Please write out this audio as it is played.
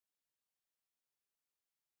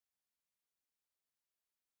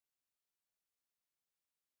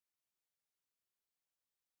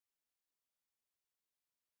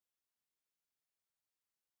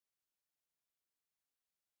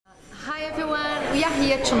are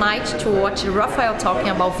here tonight to watch Rafael talking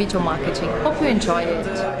about video marketing. Hope you enjoy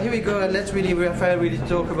it. Here we go, and let's Rafael really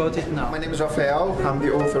talk about it now. My name is Rafael. I'm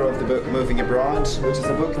the author of the book Moving Abroad, which is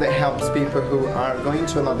a book that helps people who are going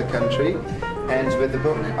to another country. And with the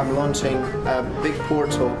book, I'm launching a big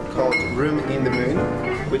portal called Room in the Moon,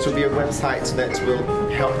 which will be a website that will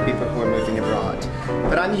help people who are moving abroad.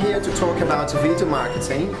 But I'm here to talk about video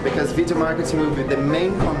marketing, because video marketing will be the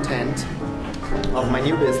main content of my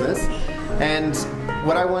new business. And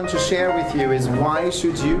what I want to share with you is why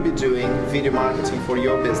should you be doing video marketing for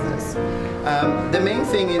your business. The main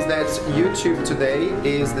thing is that YouTube today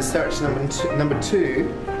is the search number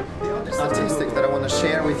two. The statistic that I want to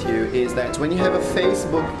share with you is that when you have a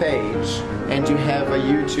Facebook page and you have a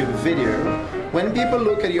YouTube video, when people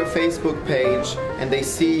look at your Facebook page and they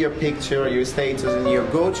see your picture or your status and you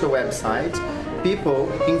go to a website,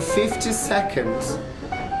 people in 50 seconds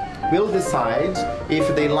will decide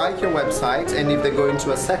if they like your website and if they go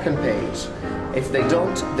into a second page. If they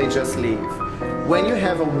don't, they just leave. When you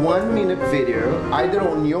have a 1-minute video, either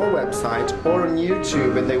on your website or on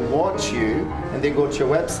YouTube, and they watch you and they go to your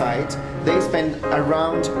website, they spend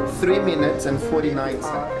around 3 minutes and 49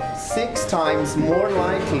 seconds. 6 times more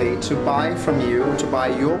likely to buy from you, to buy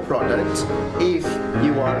your product, if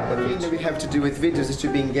you are. The thing that we have to do with videos is to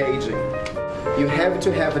be engaging. You have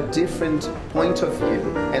to have a different point of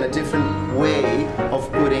view and a different way of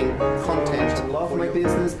putting content. I love my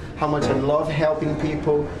business, how much I love helping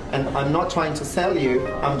people, and I'm not trying to sell you,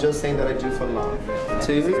 I'm just saying that I do for love.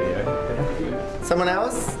 2. Someone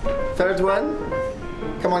else? 3rd one?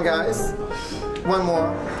 Come on guys. 1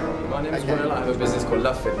 more. My name is Will. I have a business called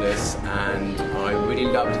Love Fitness, and I really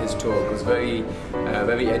loved his talk. It was very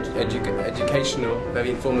educational,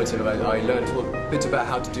 very informative. I learned a bit about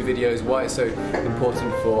how to do videos, why it's so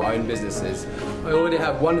important for our own businesses. I already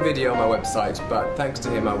have 1 video on my website, but thanks to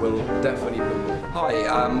him I will definitely put more.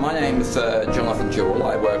 Hi, my name is Jonathan Jewell.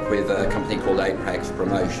 I work with a company called Apex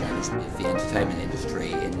Promotions, the entertainment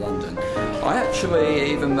industry in London. I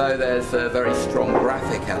actually, even though there's a very strong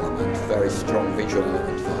graphic element, very strong visual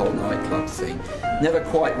element to the whole nightclub scene, never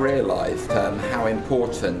quite realised how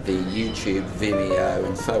important the YouTube, Vimeo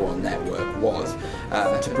and so on network was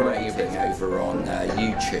to promote everything over on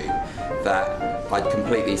YouTube, that I'd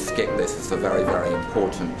completely skip this as a very, very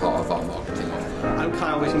important part of our marketing offer. I'm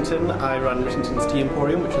Kyle Whittington. I run Whittington's Tea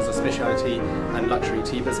Emporium, which is a specialty and luxury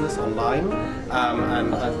tea business online.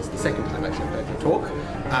 And it's the second time actually I've heard you talk.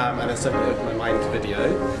 And it's certainly opened my mind to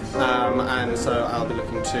video. And so I'll be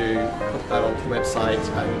looking to put that onto the website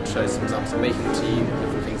and show some examples of making tea,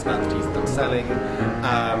 different things about the teas that I'm selling.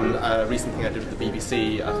 A recent thing I did with the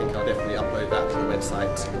BBC, I think I'll definitely upload that to the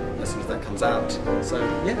website as soon as that comes out. So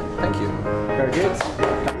yeah, thank you. Very good.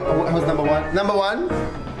 What was number 1? Number 1?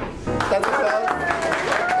 That's applause.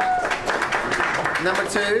 Number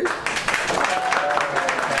 2.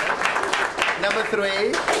 Number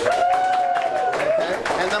 3. Okay.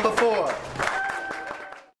 And number 4.